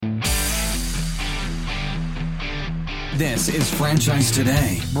This is Franchise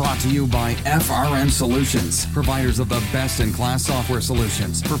Today, brought to you by FRM Solutions, providers of the best-in-class software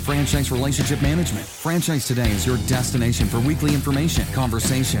solutions for franchise relationship management. Franchise Today is your destination for weekly information,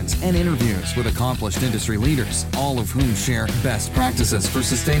 conversations, and interviews with accomplished industry leaders, all of whom share best practices for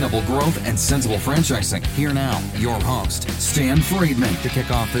sustainable growth and sensible franchising. Here now, your host, Stan Friedman, to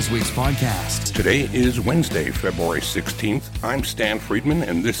kick off this week's podcast. Today is Wednesday, February 16th. I'm Stan Friedman,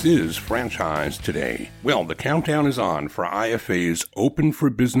 and this is Franchise Today. Well, the countdown is on for IFA's Open for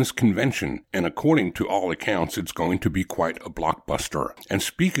Business convention, and according to all accounts, it's going to be quite a blockbuster. And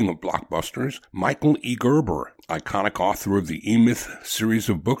speaking of blockbusters, Michael E. Gerber, iconic author of the E-Myth series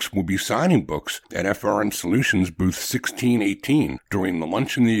of books, will be signing books at FRM Solutions booth 1618 during the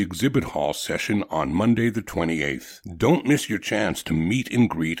Lunch in the Exhibit Hall session on Monday the 28th. Don't miss your chance to meet and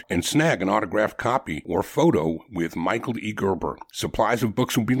greet and snag an autographed copy or photo with Michael E. Gerber. Supplies of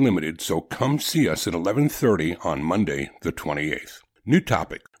books will be limited, so come see us at 11:30 on Monday the 28th. New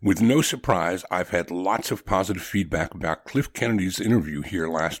topic. With no surprise, I've had lots of positive feedback about Cliff Kennedy's interview here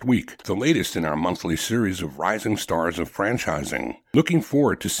last week, the latest in our monthly series of Rising Stars of Franchising. Looking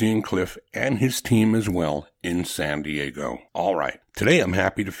forward to seeing Cliff and his team as well in San Diego. All right, today I'm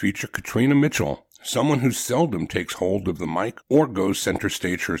happy to feature Katrina Mitchell, someone who seldom takes hold of the mic or goes center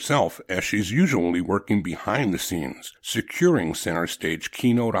stage herself, as she's usually working behind the scenes, securing center stage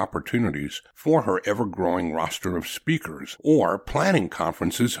keynote opportunities for her ever-growing roster of speakers, or planning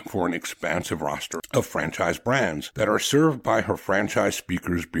conferences for an expansive roster of franchise brands that are served by her Franchise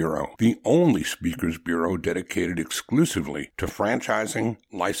Speakers Bureau, the only speakers bureau dedicated exclusively to franchising,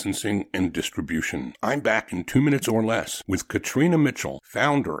 licensing, and distribution. I'm back in 2 minutes or less with Katrina Mitchell,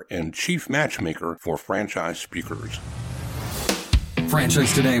 founder and chief matchmaker for Franchise Speakers.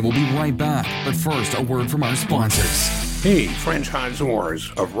 Franchise Today will be right back, but first, a word from our sponsors. Hey,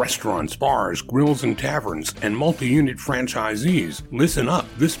 franchisors of restaurants, bars, grills, and taverns, and multi-unit franchisees, listen up.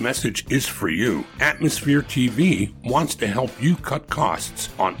 This message is for you. Atmosphere TV wants to help you cut costs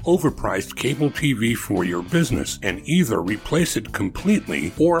on overpriced cable TV for your business and either replace it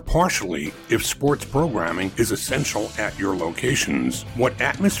completely or partially if sports programming is essential at your locations. What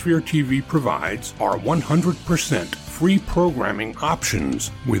Atmosphere TV provides are 100% free programming options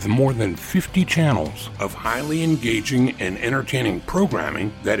with more than 50 channels of highly engaging and entertaining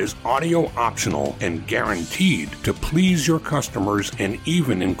programming that is audio optional and guaranteed to please your customers and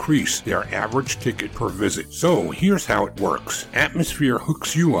even increase their average ticket per visit. So here's how it works. Atmosphere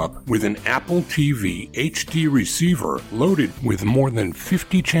hooks you up with an Apple TV HD receiver loaded with more than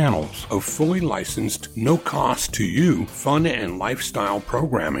 50 channels of fully licensed, no cost to you, fun and lifestyle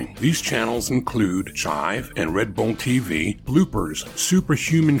programming. These channels include Chive and Red Bull TV, bloopers,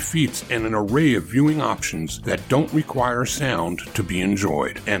 superhuman feats, and an array of viewing options that don't require sound to be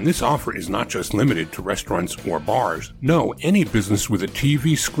enjoyed. And this offer is not just limited to restaurants or bars. No, any business with a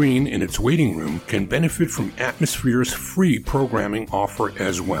TV screen in its waiting room can benefit from Atmosphere's free programming offer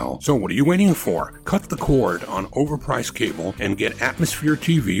as well. So what are you waiting for? Cut the cord on overpriced cable and get Atmosphere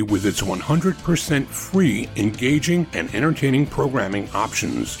TV with its 100% free, engaging, and entertaining programming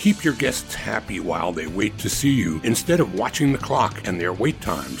options. Keep your guests happy while they wait to see you, instead of watching the clock and their wait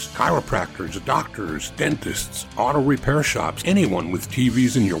times. Chiropractors, doctors, dentists, auto repair shops, anyone with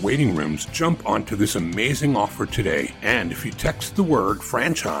TVs in your waiting rooms, jump onto this amazing offer today. And if you text the word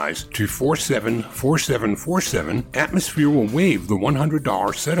franchise to 474747, Atmosphere will waive the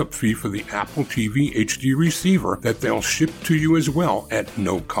 $100 setup fee for the Apple TV HD receiver that they'll ship to you as well at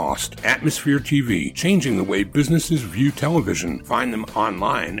no cost. Atmosphere TV, changing the way businesses view television. Find them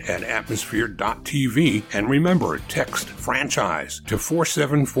online at atmosphere.tv, and remember, text franchise to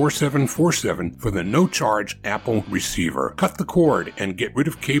 474747 for the no-charge Apple receiver. Cut the cord and get rid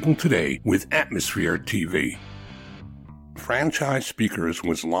of cable today with Atmosphere TV. Franchise Speakers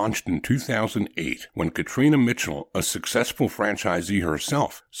was launched in 2008 when Katrina Mitchell, a successful franchisee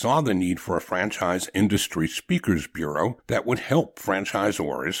herself, saw the need for a franchise industry speakers bureau that would help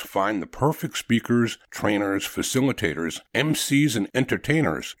franchisors find the perfect speakers, trainers, facilitators, emcees, and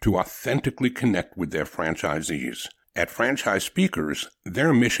entertainers to authentically connect with their franchisees. At Franchise Speakers,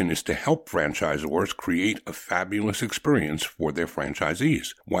 their mission is to help franchisors create a fabulous experience for their franchisees.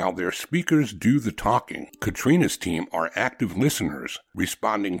 While their speakers do the talking, Katrina's team are active listeners,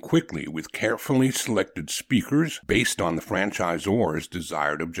 responding quickly with carefully selected speakers based on the franchisor's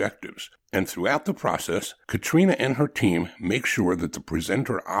desired objectives. And throughout the process, Katrina and her team make sure that the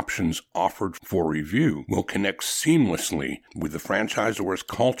presenter options offered for review will connect seamlessly with the franchisor's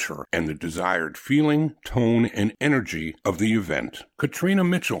culture and the desired feeling, tone, and energy of the event. Katrina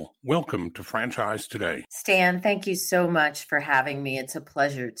Mitchell, welcome to Franchise Today. Stan, thank you so much for having me. It's a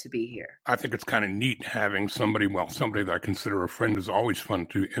pleasure to be here. I think it's kind of neat having somebody that I consider a friend is always fun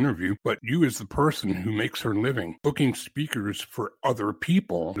to interview, but you as the person who makes her living booking speakers for other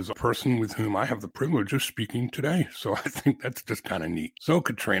people is a person with whom I have the privilege of speaking today. So I think that's just kind of neat. So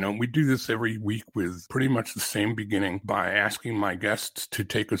Katrina, we do this every week with pretty much the same beginning by asking my guests to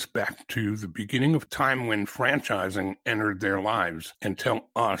take us back to the beginning of time when franchising entered their lives and tell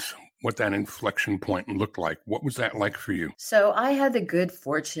us what that inflection point looked like. What was that like for you? So I had the good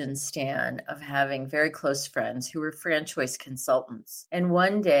fortune, Stan, of having very close friends who were franchise consultants. And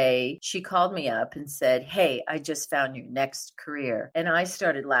one day she called me up and said, "Hey, I just found your next career." And I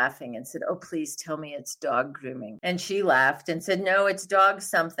started laughing and said, "Oh, please tell me it's dog grooming." And she laughed and said, "No, it's dog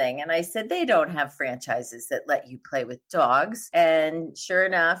something." And I said, "They don't have franchises that let you play with dogs." And sure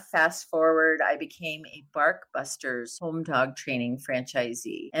enough, fast forward, I became a Barkbusters home dog training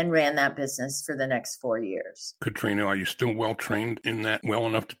franchisee and ran that business for the next 4 years. Katrina, are you still well trained in that, well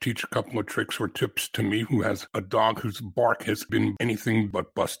enough to teach a couple of tricks or tips to me who has a dog whose bark has been anything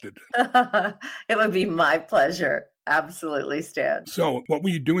but busted? It would be my pleasure. Absolutely, Stan. So what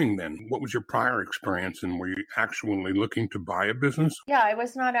were you doing then? What was your prior experience, and were you actually looking to buy a business? Yeah, I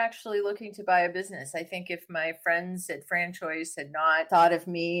was not actually looking to buy a business. I think if my friends at Franchise had not thought of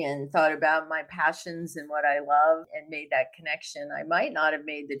me and thought about my passions and what I love and made that connection, I might not have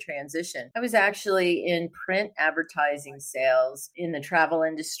made the transition. I was actually in print advertising sales in the travel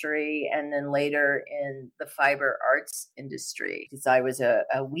industry and then later in the fiber arts industry because I was a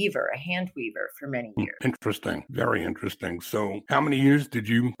weaver, a hand weaver for many years. Interesting. Very interesting. So how many years did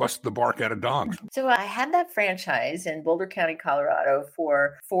you bust the bark out of dogs? So I had that franchise in Boulder County, Colorado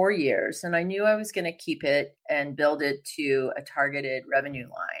for 4 years, and I knew I was going to keep it and build it to a targeted revenue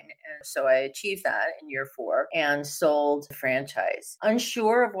line. And so I achieved that in year 4 and sold the franchise.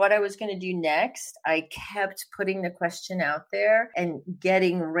 Unsure of what I was going to do next, I kept putting the question out there and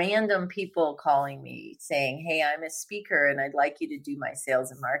getting random people calling me saying, "Hey, I'm a speaker and I'd like you to do my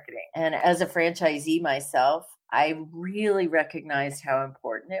sales and marketing." And as a franchisee myself, I really recognized how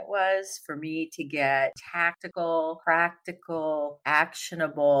important it was for me to get tactical, practical,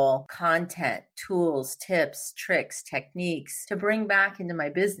 actionable content, tools, tips, tricks, techniques to bring back into my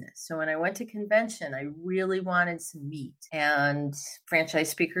business. So when I went to convention, I really wanted some meat, and Franchise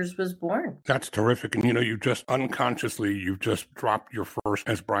Speakers was born. That's terrific. And you just unconsciously, you've just dropped your first,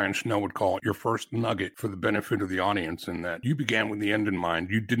 as Brian Schnell would call it, your first nugget for the benefit of the audience, in that you began with the end in mind.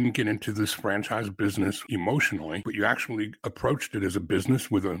 You didn't get into this franchise business emotionally, but you actually approached it as a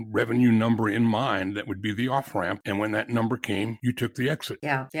business with a revenue number in mind that would be the off-ramp. And when that number came, you took the exit.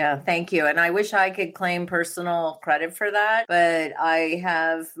 Yeah. Thank you. And I wish I could claim personal credit for that, but I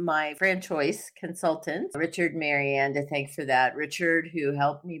have my franchise consultant, Richard Marianne, to thank for that. Richard, who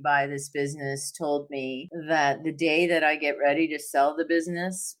helped me buy this business, told me that the day that I get ready to sell the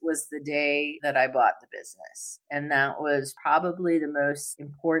business was the day that I bought the business. And that was probably the most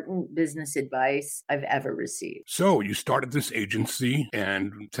important business advice I've ever received. So you started this agency,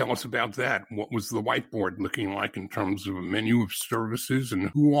 and tell us about that. What was the whiteboard looking like in terms of a menu of services, and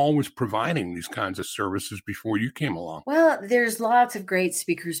who all was providing these kinds of services before you came along? Well, there's lots of great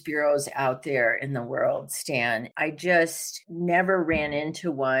speakers bureaus out there in the world, Stan. I just never ran into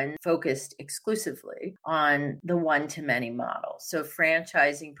one focused exclusively on the one-to-many model. So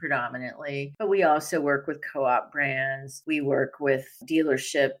franchising predominantly, but we also work with co-op brands. We work with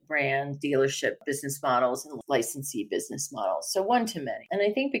dealership brands, dealership business models, and licensee business models. So one to many. And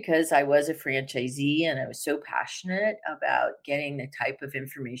I think because I was a franchisee and I was so passionate about getting the type of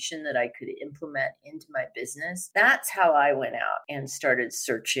information that I could implement into my business, that's how I went out and started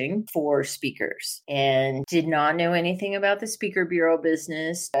searching for speakers and did not know anything about the speaker bureau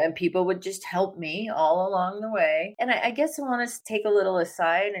business. And people would just help me all along the way. And I guess I want to take a little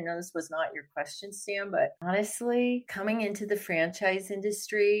aside. I know this was not your question, Stan, but honestly, coming into the franchise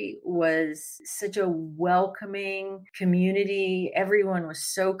industry was such a welcoming community. Everyone was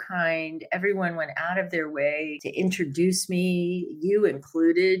so kind. Everyone went out of their way to introduce me, you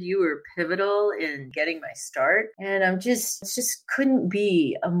included. You were pivotal in getting my start. And I'm just couldn't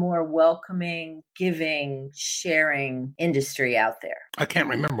be a more welcoming, giving, sharing industry out there. I can't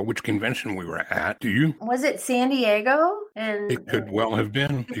remember which convention we were at. Do you? Was it San Diego? And it could well have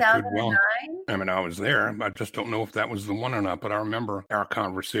been. 2009? I mean, I was there. I just don't know if that was the one or not, but I remember our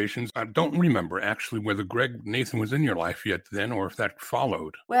conversations. I don't remember actually whether Greg Nathan was in your life yet then or if that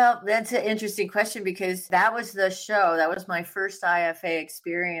followed. Well, that's an interesting question because that was the show. That was my first IFA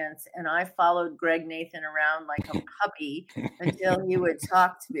experience. And I followed Greg Nathan around like a puppy until he would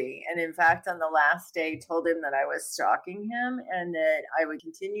talk to me. And in fact, on the last day, told him that I was stalking him and that I would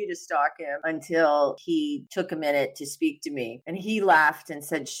continue to stalk him until he took a minute to speak to me. And he laughed and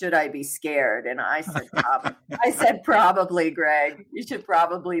said, "Should I be scared?" And I said, "Probably, Greg. You should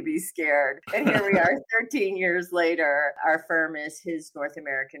probably be scared." And here we are 13 years later. Our firm is his North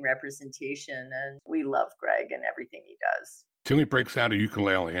American representation, and we love Greg and everything he does. Till he breaks out a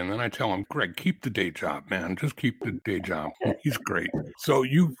ukulele, and then I tell him, "Greg, keep the day job, man. Just keep the day job." He's great. So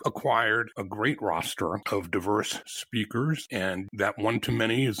you've acquired a great roster of diverse speakers, and that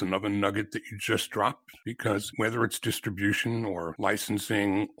one-to-many is another nugget that you just dropped, because whether it's distribution or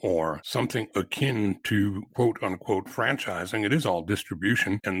licensing or something akin to quote-unquote franchising, it is all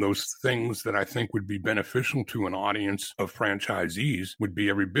distribution, and those things that I think would be beneficial to an audience of franchisees would be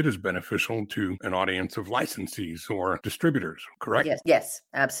every bit as beneficial to an audience of licensees or distributors. Correct? Yes,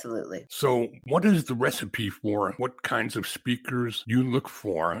 absolutely. So what is the recipe for what kinds of speakers you look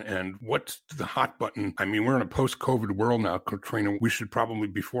for, and what's the hot button? I mean, we're in a post-COVID world now, Katrina. We should probably,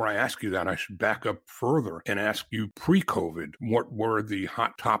 before I ask you that, I should back up further and ask you pre-COVID, what were the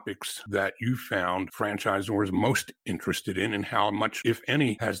hot topics that you found franchisors most interested in, and how much, if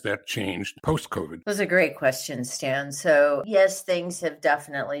any, has that changed post-COVID? Those are great questions, Stan. So yes, things have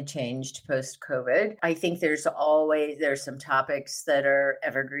definitely changed post-COVID. I think there's some topics that are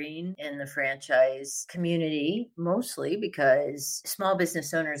evergreen in the franchise community, mostly because small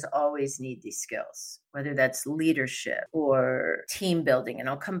business owners always need these skills, whether that's leadership or team building. And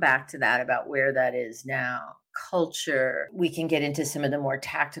I'll come back to that about where that is now. Culture. We can get into some of the more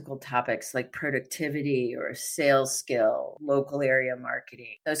tactical topics like productivity or sales skill, local area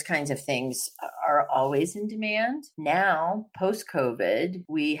marketing. Those kinds of things are always in demand. Now, post-COVID,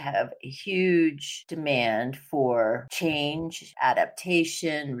 we have a huge demand for change,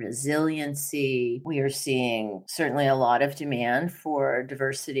 adaptation, resiliency. We are seeing certainly a lot of demand for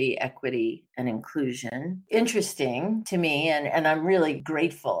diversity, equity, and inclusion. Interesting to me, and I'm really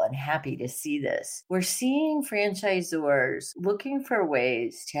grateful and happy to see this. We're seeing franchisors looking for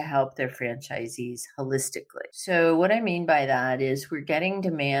ways to help their franchisees holistically. So what I mean by that is we're getting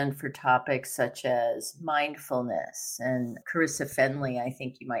demand for topics such as mindfulness. And Carissa Fenley, I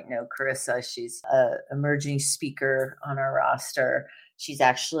think you might know Carissa. She's an emerging speaker on our roster. She's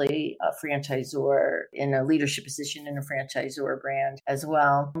actually a franchisor in a leadership position in a franchisor brand as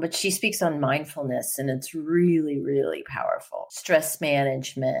well. But she speaks on mindfulness, and it's really, really powerful. Stress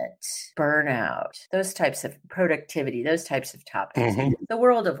management, burnout, those types of productivity, those types of topics. Mm-hmm. The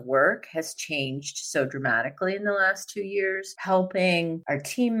world of work has changed so dramatically in the last 2 years, helping our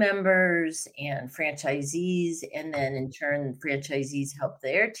team members and franchisees, and then in turn, franchisees help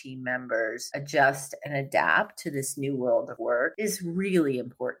their team members adjust and adapt to this new world of work is really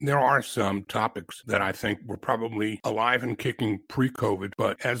important. There are some topics that I think were probably alive and kicking pre-COVID,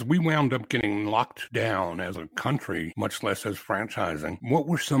 but as we wound up getting locked down as a country, much less as franchising, what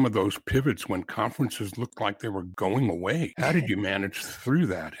were some of those pivots when conferences looked like they were going away? How did you manage through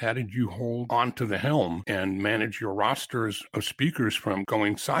that? How did you hold on to the helm and manage your rosters of speakers from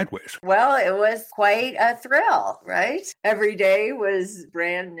going sideways? Well, it was quite a thrill, right? Every day was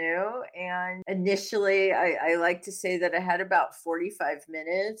brand new. And initially, I like to say that I had about 45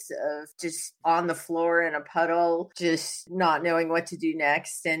 minutes of just on the floor in a puddle, just not knowing what to do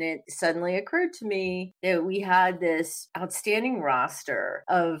next. And it suddenly occurred to me that we had this outstanding roster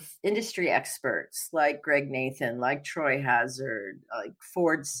of industry experts like Greg Nathan, like Troy Hazard, like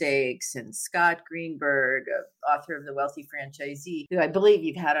Ford Sakes, and Scott Greenberg, author of The Wealthy Franchisee, who I believe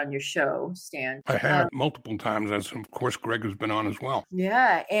you've had on your show, Stan. I have multiple times, as of course Greg has been on as well.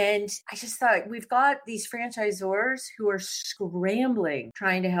 Yeah. And I just thought we've got these franchisors who are scrambling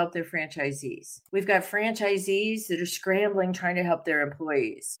trying to help their franchisees. We've got franchisees that are scrambling trying to help their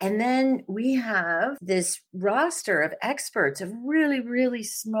employees. And then we have this roster of experts, of really, really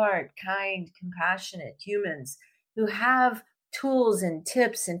smart, kind, compassionate humans who have tools and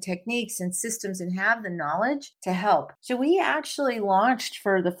tips and techniques and systems and have the knowledge to help. So we actually launched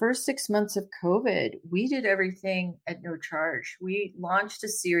for the first 6 months of COVID. We did everything at no charge. We launched a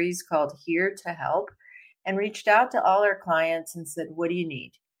series called Here to Help and reached out to all our clients and said, what do you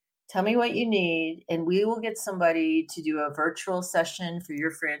need? Tell me what you need, and we will get somebody to do a virtual session for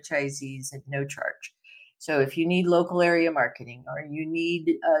your franchisees at no charge. So if you need local area marketing, or you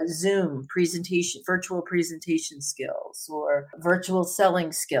need Zoom presentation, virtual presentation skills, or virtual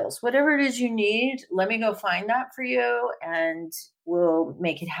selling skills, whatever it is you need, let me go find that for you, and we'll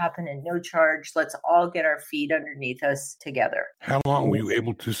make it happen at no charge. Let's all get our feet underneath us together. How long were you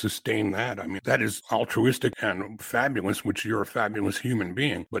able to sustain that? I mean, that is altruistic and fabulous, which you're a fabulous human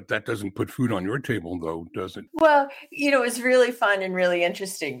being, but that doesn't put food on your table, though, does it? Well, it's really fun and really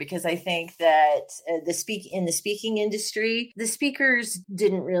interesting, because I think that in the speaking industry, the speakers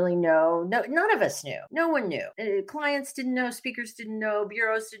didn't really know. No, none of us knew. No one knew. Clients didn't know. Speakers didn't know.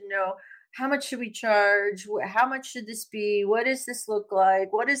 Bureaus didn't know. How much should we charge? How much should this be? What does this look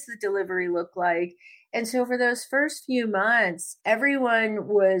like? What does the delivery look like? And so for those first few months, everyone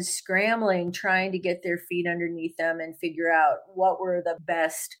was scrambling, trying to get their feet underneath them and figure out what were the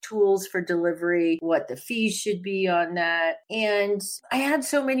best tools for delivery, what the fees should be on that. And I had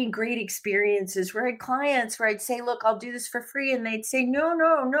so many great experiences where I had clients where I'd say, look, I'll do this for free. And they'd say, no,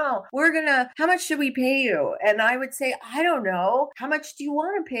 how much should we pay you? And I would say, I don't know. How much do you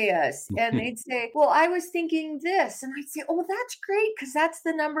want to pay us? And they'd say, well, I was thinking this. And I'd say, oh, that's great, because that's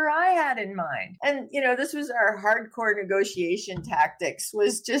the number I had in mind. And, this was our hardcore negotiation tactics,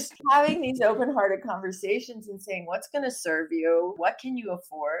 was just having these open-hearted conversations and saying, what's going to serve you? What can you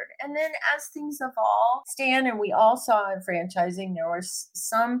afford? And then as things evolved, Stan, and we all saw in franchising, there were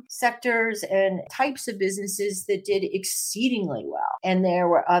some sectors and types of businesses that did exceedingly well. And there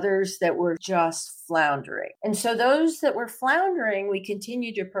were others that were just floundering. And so those that were floundering, we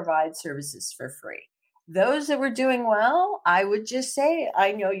continued to provide services for free. Those that were doing well, I would just say,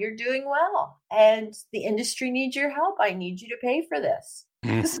 I know you're doing well, and the industry needs your help. I need you to pay for this.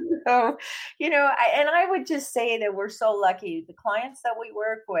 So, I would just say that we're so lucky. The clients that we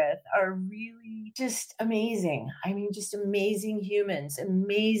work with are really just amazing. I mean, just amazing humans,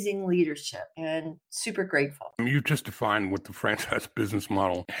 amazing leadership, and super grateful. You just defined what the franchise business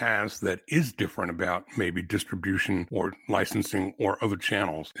model has that is different about maybe distribution or licensing or other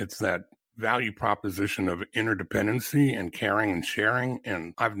channels. It's that value proposition of interdependency and caring and sharing.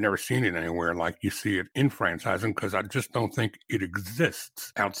 And I've never seen it anywhere like you see it in franchising, because I just don't think it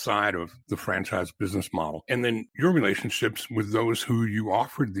exists outside of the franchise business model. And then your relationships with those who you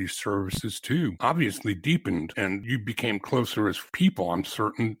offered these services to obviously deepened, and you became closer as people. I'm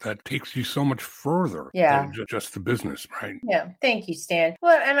certain that takes you so much further than just the business, right? Yeah. Thank you, Stan.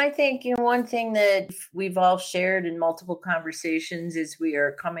 Well, and I think one thing that we've all shared in multiple conversations is we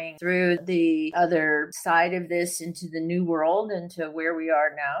are coming through the other side of this into the new world, into where we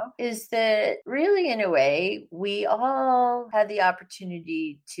are now, is that really, in a way, we all had the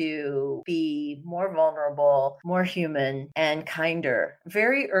opportunity to be more vulnerable, more human, and kinder.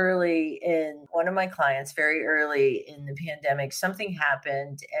 Very early in one of my clients, very early in the pandemic, something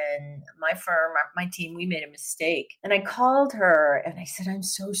happened, and my firm, my team, we made a mistake. And I called her and I said, I'm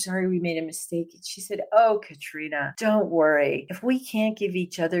so sorry we made a mistake. And she said, oh, Katrina, don't worry. If we can't give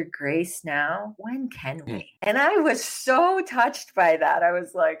each other grace now, when can we? And I was so touched by that. I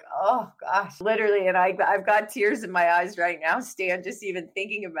was like, oh gosh, literally. And I've got tears in my eyes right now, Stan, just even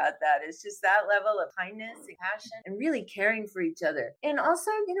thinking about that. It's just that level of kindness and passion and really caring for each other. And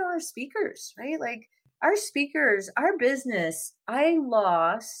also, our speakers, right? Like our speakers, our business, I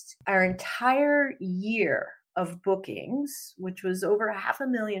lost our entire year of bookings, which was over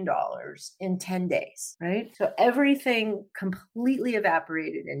 $500,000 in 10 days, right? So everything completely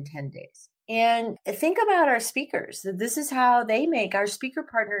evaporated in 10 days. And think about our speakers. This is how they make, our speaker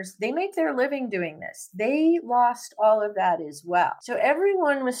partners, they make their living doing this. They lost all of that as well. So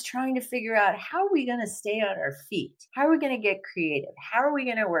everyone was trying to figure out, how are we going to stay on our feet? How are we going to get creative? How are we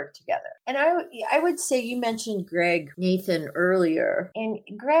going to work together? And I would say, you mentioned Greg Nathan earlier, and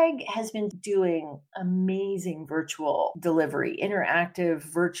Greg has been doing amazing virtual delivery, interactive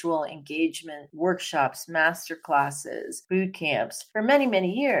virtual engagement, workshops, masterclasses, boot camps for many,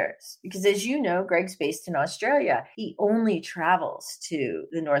 many years. Because as you know, Greg's based in Australia. He only travels to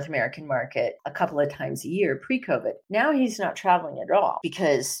the North American market a couple of times a year pre-COVID. Now he's not traveling at all,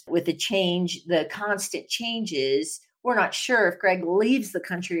 because with the constant changes, we're not sure if Greg leaves the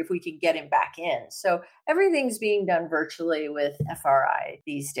country, if we can get him back in. So everything's being done virtually with FRI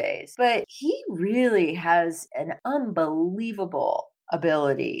these days. But he really has an unbelievable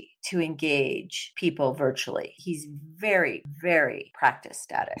ability to engage people virtually. He's very, very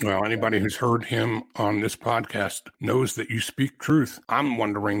practiced at it. Well, anybody who's heard him on this podcast knows that you speak truth. I'm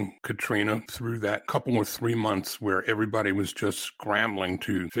wondering, Katrina, through that couple or 3 months where everybody was just scrambling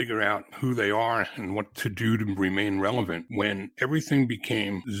to figure out who they are and what to do to remain relevant, when everything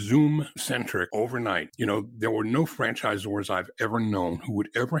became Zoom-centric overnight, there were no franchisors I've ever known who would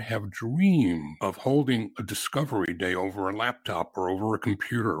ever have dreamed of holding a discovery day over a laptop or over a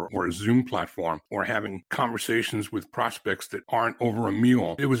computer or a Zoom platform, or having conversations with prospects that aren't over a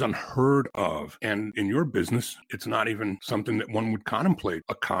meal. It was unheard of. And in your business, it's not even something that one would contemplate.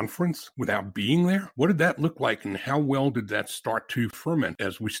 A conference without being there? What did that look like, and how well did that start to ferment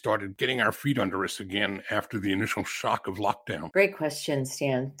as we started getting our feet under us again after the initial shock of lockdown? Great question,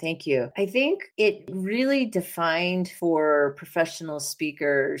 Stan. Thank you. I think it really defined for professional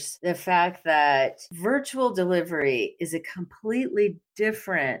speakers the fact that virtual delivery is a completely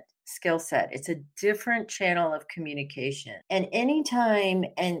different skill set. It's a different channel of communication. And anytime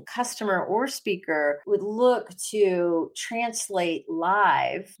a customer or speaker would look to translate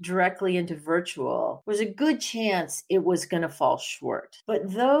live directly into virtual, was a good chance it was going to fall short.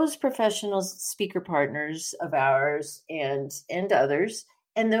 But those professional speaker partners of ours and others,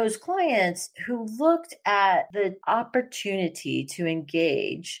 and those clients who looked at the opportunity to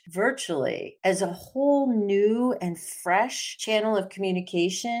engage virtually as a whole new and fresh channel of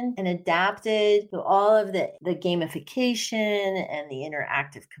communication and adapted to all of the gamification and the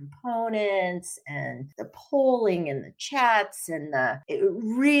interactive components and the polling and the chats, and it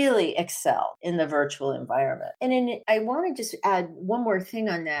really excelled in the virtual environment. And I want to just add one more thing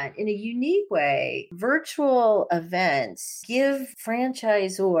on that. In a unique way, virtual events give franchisors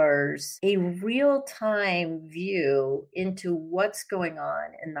a real-time view into what's going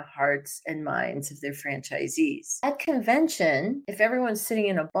on in the hearts and minds of their franchisees. At convention, if everyone's sitting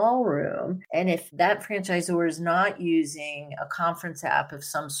in a ballroom, and if that franchisor is not using a conference app of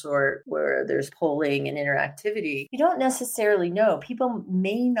some sort where there's polling and interactivity, you don't necessarily know. People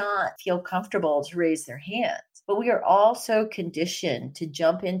may not feel comfortable to raise their hands. But we are also conditioned to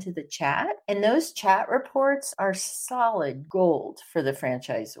jump into the chat, and those chat reports are solid gold for the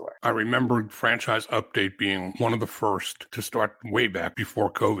franchisor. I remember Franchise Update being one of the first to start way back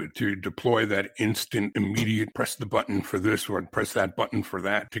before COVID to deploy that instant, immediate press the button for this or press that button for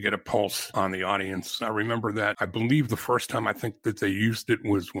that to get a pulse on the audience. I remember that. I believe the first time I think that they used it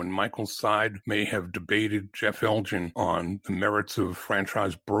was when Michael Seid may have debated Jeff Elgin on the merits of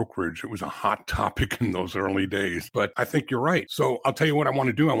franchise brokerage. It was a hot topic in those early days. But I think you're right. So I'll tell you what I want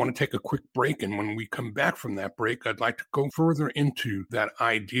to do. I want to take a quick break. And when we come back from that break, I'd like to go further into that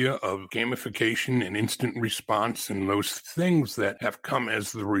idea of gamification and instant response and those things that have come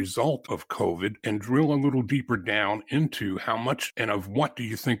as the result of COVID, and drill a little deeper down into how much and of what do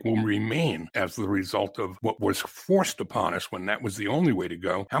you think will remain as the result of what was forced upon us when that was the only way to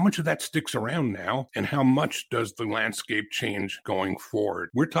go. How much of that sticks around now, and how much does the landscape change going forward?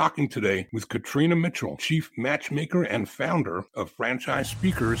 We're talking today with Katrina Mitchell, Chief Matchmaker and founder of Franchise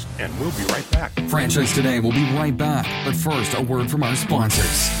Speakers, and we'll be right back. Franchise Today will be right back, but first, a word from our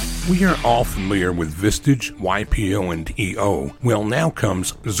sponsors. We are all familiar with Vistage, YPO, and EO. Well, now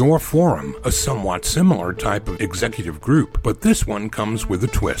comes Zor Forum, a somewhat similar type of executive group, but this one comes with a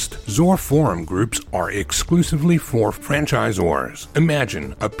twist. Zor Forum groups are exclusively for franchisors.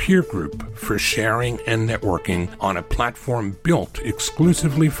 Imagine a peer group for sharing and networking on a platform built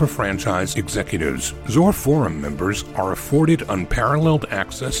exclusively for franchise executives. Zor Forum members are afforded unparalleled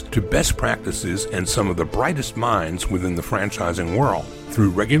access to best practices and some of the brightest minds within the franchising world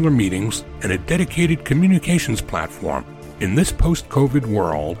through regular meetings and a dedicated communications platform. In this post-COVID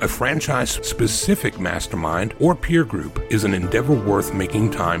world, a franchise-specific mastermind or peer group is an endeavor worth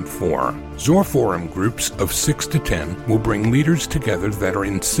making time for. Zor Forum groups of 6 to 10 will bring leaders together that are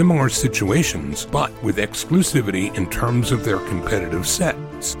in similar situations, but with exclusivity in terms of their competitive set,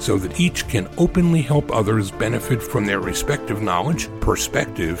 so that each can openly help others benefit from their respective knowledge,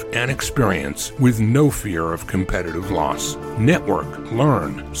 perspective, and experience with no fear of competitive loss. Network,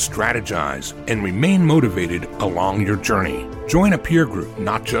 learn, strategize, and remain motivated along your journey. Join a peer group,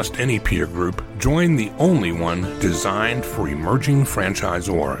 not just any peer group. Join the only one designed for emerging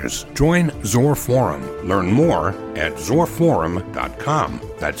franchisors. Join Zor Forum. Learn more at zorforum.com.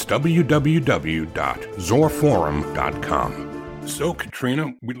 That's www.zorforum.com. So,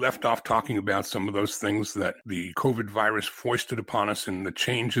 Katrina, we left off talking about some of those things that the COVID virus foisted upon us and the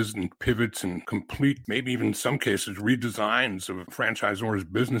changes and pivots and complete, maybe even in some cases, redesigns of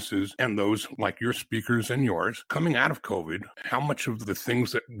franchisors' businesses and those like your speakers and yours. Coming out of COVID, how much of the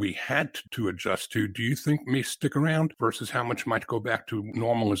things that we had to adjust to do you think may stick around versus how much might go back to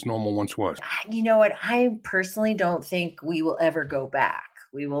normal as normal once was? You know what? I personally don't think we will ever go back.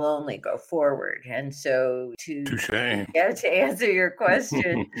 We will only go forward. And so to answer your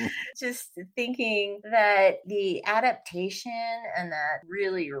question, just thinking that the adaptation and that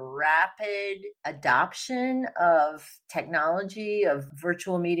really rapid adoption of technology, of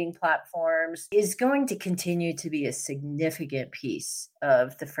virtual meeting platforms is going to continue to be a significant piece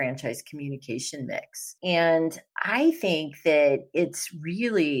of the franchise communication mix. And I think that it's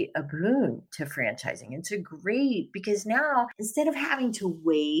really a boon to franchising. It's a great, because now instead of having to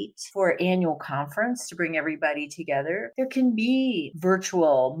wait for annual conference to bring everybody together, there can be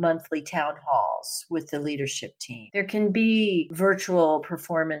virtual monthly town halls with the leadership team. There can be virtual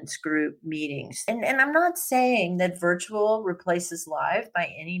performance group meetings. And I'm not saying that virtual replaces live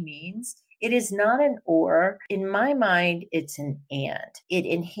by any means. It is not an or. In my mind, it's an and. It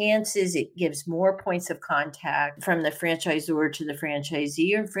enhances, it gives more points of contact from the franchisor to the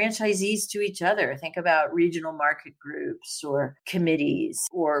franchisee or franchisees to each other. Think about regional market groups or committees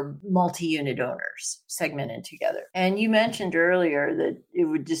or multi-unit owners segmented together. And you mentioned earlier that it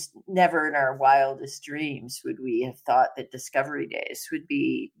would just never in our wildest dreams would we have thought that Discovery Days would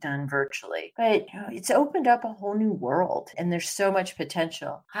be done virtually. But it's opened up a whole new world and there's so much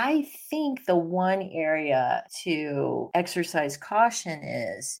potential. I think the one area to exercise caution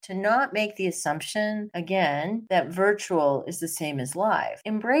is to not make the assumption, again, that virtual is the same as live.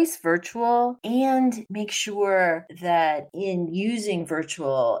 Embrace virtual and make sure that in using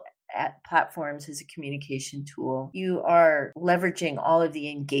virtual platforms as a communication tool, you are leveraging all of the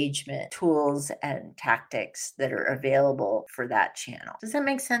engagement tools and tactics that are available for that channel. Does that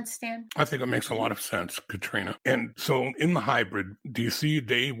make sense, Stan? I think it makes a lot of sense, Katrina. And so in the hybrid, do you see a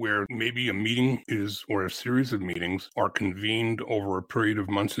day where maybe a meeting is, or a series of meetings are convened over a period of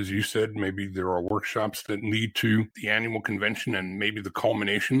months, as you said? Maybe there are workshops that lead to the annual convention and maybe the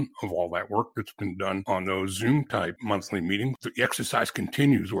culmination of all that work that's been done on those Zoom type monthly meetings. The exercise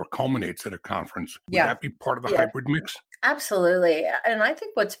continues or culminates at a conference. Would that be part of the hybrid mix? Absolutely. And I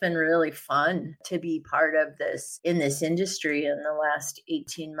think what's been really fun to be part of this in this industry in the last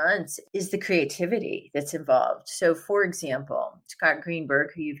 18 months is the creativity that's involved. So, for example, Scott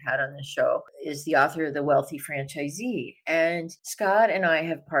Greenberg, who you've had on the show, is the author of The Wealthy Franchisee. And Scott and I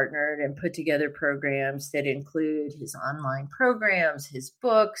have partnered and put together programs that include his online programs, his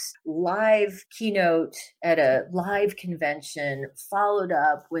books, live keynote at a live convention, followed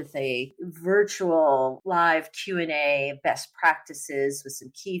up with a virtual live Q&A, best practices with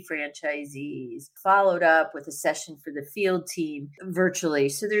some key franchisees, followed up with a session for the field team virtually.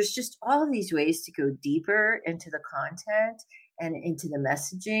 So there's just all of these ways to go deeper into the content and into the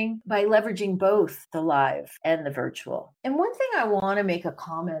messaging by leveraging both the live and the virtual. And one thing I want to make a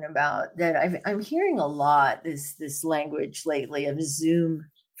comment about that I'm hearing a lot, this language lately of Zoom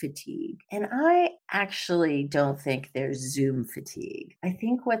fatigue. And I actually don't think there's Zoom fatigue. I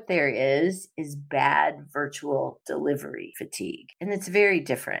think what there is bad virtual delivery fatigue. And it's very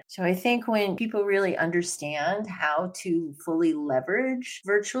different. So I think when people really understand how to fully leverage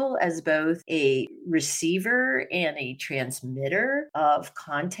virtual as both a receiver and a transmitter of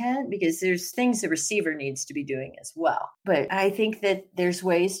content, because there's things the receiver needs to be doing as well. But I think that there's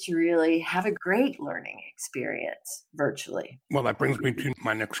ways to really have a great learning experience virtually. Well, that brings me to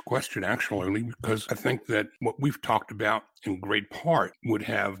my next question, actually, because I think that what we've talked about in great part would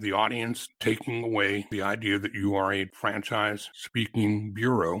have the audience taking away the idea that you are a franchise speaking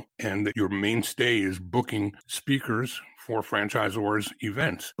bureau and that your mainstay is booking speakers for franchisors'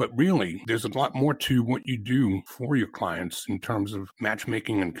 events. But really, there's a lot more to what you do for your clients in terms of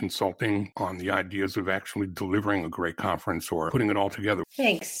matchmaking and consulting on the ideas of actually delivering a great conference or putting it all together.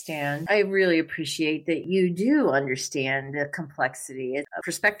 Thanks, Stan. I really appreciate that you do understand the complexity. A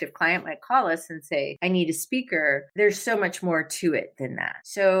prospective client might call us and say, I need a speaker. There's so much more to it than that.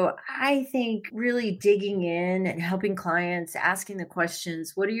 So I think really digging in and helping clients, asking the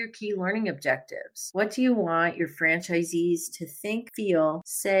questions, what are your key learning objectives? What do you want your franchisees franchisees to think, feel,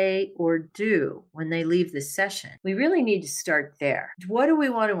 say, or do when they leave the session? We really need to start there. What do we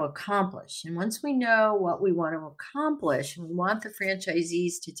want to accomplish? And once we know what we want to accomplish, and we want the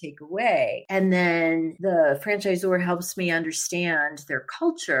franchisees to take away, and then the franchisor helps me understand their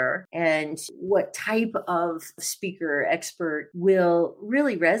culture and what type of speaker expert will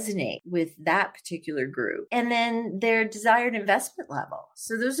really resonate with that particular group, and then their desired investment level.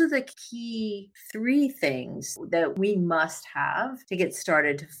 So those are the key 3 things that we must have to get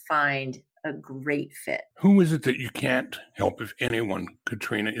started to find a great fit. Who is it that you can't help, if anyone,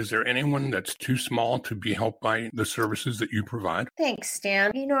 Katrina? Is there anyone that's too small to be helped by the services that you provide? Thanks,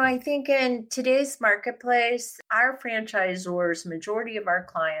 Stan. I think in today's marketplace, our franchisors, majority of our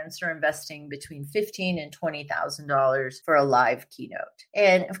clients are investing between $15,000 and $20,000 for a live keynote.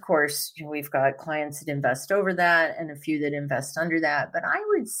 And of course, we've got clients that invest over that and a few that invest under that. But I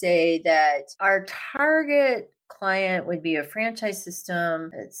would say that our target client would be a franchise system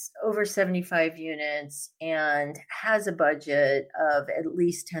that's over 75 units and has a budget of at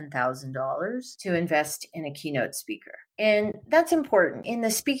least $10,000 to invest in a keynote speaker. And that's important. In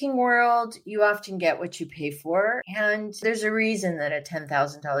the speaking world, you often get what you pay for. And there's a reason that a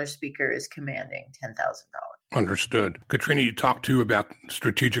 $10,000 speaker is commanding $10,000. Understood. Katrina, you talked too about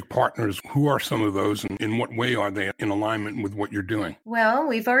strategic partners. Who are some of those, and in what way are they in alignment with what you're doing? Well,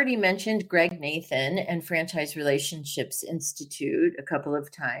 we've already mentioned Greg Nathan and Franchise Relationships Institute a couple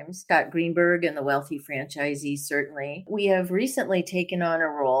of times. Scott Greenberg and the Wealthy Franchisee, certainly. We have recently taken on a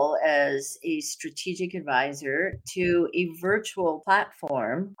role as a strategic advisor to a virtual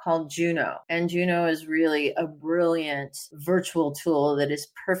platform called Juno. And Juno is really a brilliant virtual tool that is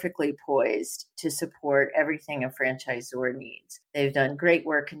perfectly poised to support everything a franchisor needs. They've done great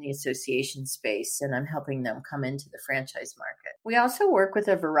work in the association space, and I'm helping them come into the franchise market. We also work with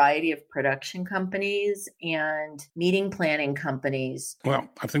a variety of production companies and meeting planning companies. Well,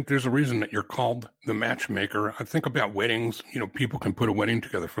 I think there's a reason that you're called the matchmaker. I think about weddings. People can put a wedding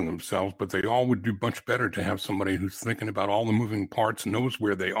together for themselves, but they all would do much better to have somebody who's thinking about all the moving parts, knows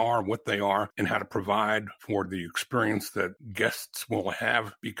where they are, what they are, and how to provide for the experience that guests will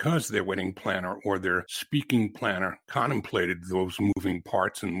have because their wedding planner or their speaking planner contemplated those moving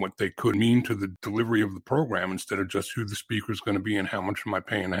parts and what they could mean to the delivery of the program instead of just who the speaker is going to be and how much am I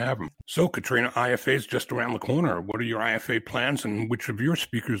paying to have them. So, Katrina, IFA is just around the corner. What are your IFA plans, and which of your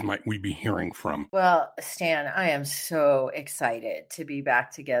speakers might we be hearing from? Well, Stan, I am so excited to be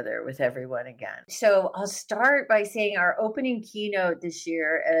back together with everyone again. So I'll start by saying our opening keynote this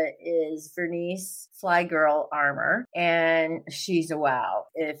year is Vernice Fly Girl Armour, and she's a wow.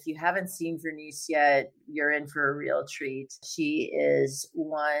 If you haven't seen Vernice yet, you're in for a real treat. She is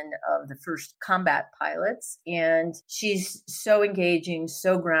one of the first combat pilots, and she's so engaging,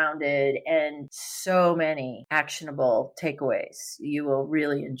 so grounded, and so many actionable takeaways. You will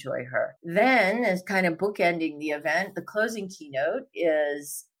really enjoy her. Then, as kind of bookending the event, the closing keynote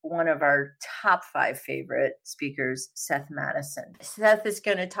is one of our top 5 favorite speakers, Seth Madison. Seth is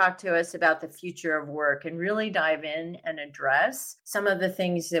going to talk to us about the future of work and really dive in and address some of the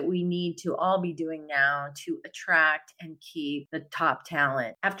things that we need to all be doing now to attract and keep the top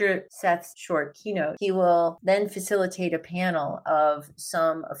talent. After Seth's short keynote, he will then facilitate a panel of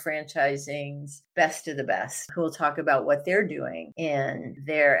some of franchising's best of the best, who will talk about what they're doing in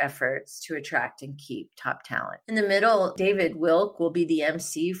their efforts to attract and keep top talent. In the middle, David Wilk will be the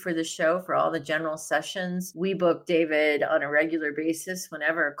MC for the show for all the general sessions. We book David on a regular basis.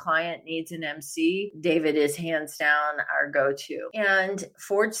 Whenever a client needs an MC, David is hands down our go-to. And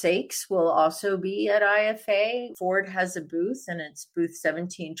Ford Sakes will also be at IFA. Ford has a booth, and it's booth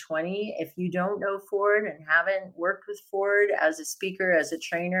 1720. If you don't know Ford and haven't worked with Ford as a speaker, as a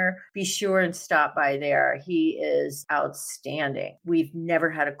trainer, be sure and stop by there. He is outstanding. We've never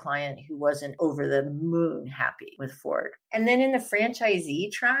had a client who wasn't over the moon happy with Ford. And then in the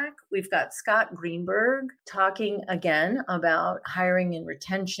franchisee track, we've got Scott Greenberg talking again about hiring and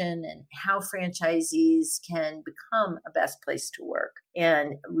retention and how franchisees can become a best place to work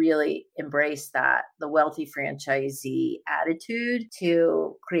and really embrace that, the wealthy franchisee attitude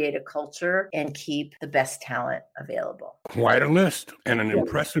to create a culture and keep the best talent available. Quite a list, and an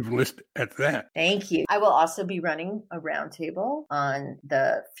impressive list at that. Thank you. I will also be running a roundtable on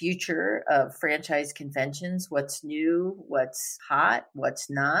the future of franchise conventions, what's new, what's hot, what's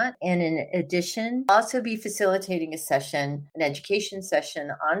not. And in addition, I'll also be facilitating a session, an education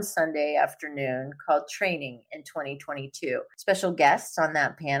session on Sunday afternoon called Training in 2022. Special guest guests on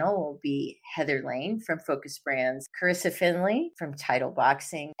that panel will be Heather Lane from Focus Brands, Carissa Finley from Title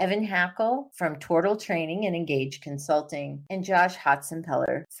Boxing, Evan Hackle from Tortle Training and Engage Consulting, and Josh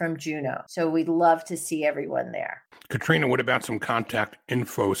Hotzenpeller from Juno. So we'd love to see everyone there. Katrina, what about some contact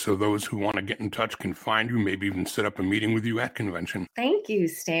info so those who want to get in touch can find you, maybe even set up a meeting with you at convention? Thank you,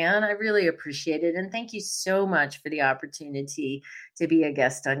 Stan. I really appreciate it. And thank you so much for the opportunity to be a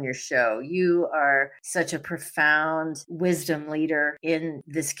guest on your show. You are such a profound wisdom leader in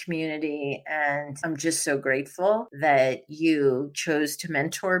this community. And I'm just so grateful that you chose to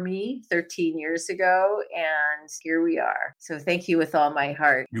mentor me 13 years ago. And here we are. So thank you with all my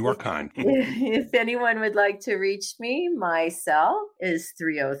heart. You are kind. If anyone would like to reach me, my cell is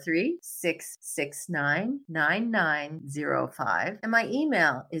 303-669-9905. And my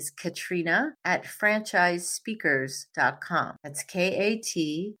email is katrina@franchisespeakers.com. That's Katrina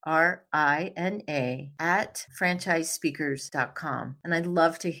 @franchisespeakers.com. And I'd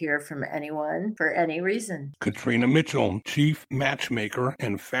love to hear from anyone for any reason. Katrina Mitchell, Chief Matchmaker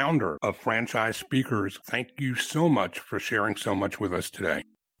and founder of Franchise Speakers, thank you so much for sharing so much with us today.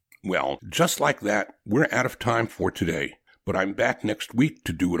 Well, just like that, we're out of time for today. But I'm back next week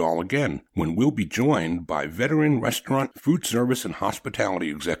to do it all again, when we'll be joined by veteran restaurant, food service, and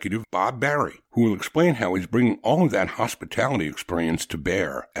hospitality executive Bob Barry, who will explain how he's bringing all of that hospitality experience to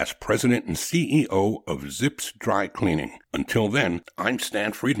bear as president and CEO of Zips Dry Cleaning. Until then, I'm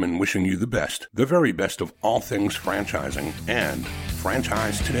Stan Friedman wishing you the best, the very best of all things franchising, and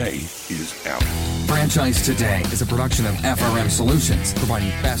Franchise Today is out. Franchise Today is a production of FRM Solutions, providing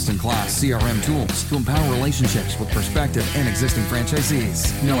best-in-class CRM tools to empower relationships with prospective and existing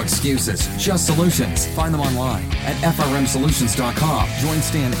franchisees. No excuses, just solutions. Find them online at frmsolutions.com. Join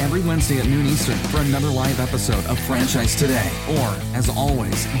Stan every Wednesday at noon Eastern for another live episode of Franchise Today. Or, as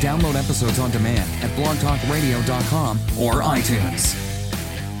always, download episodes on demand at blogtalkradio.com or iTunes.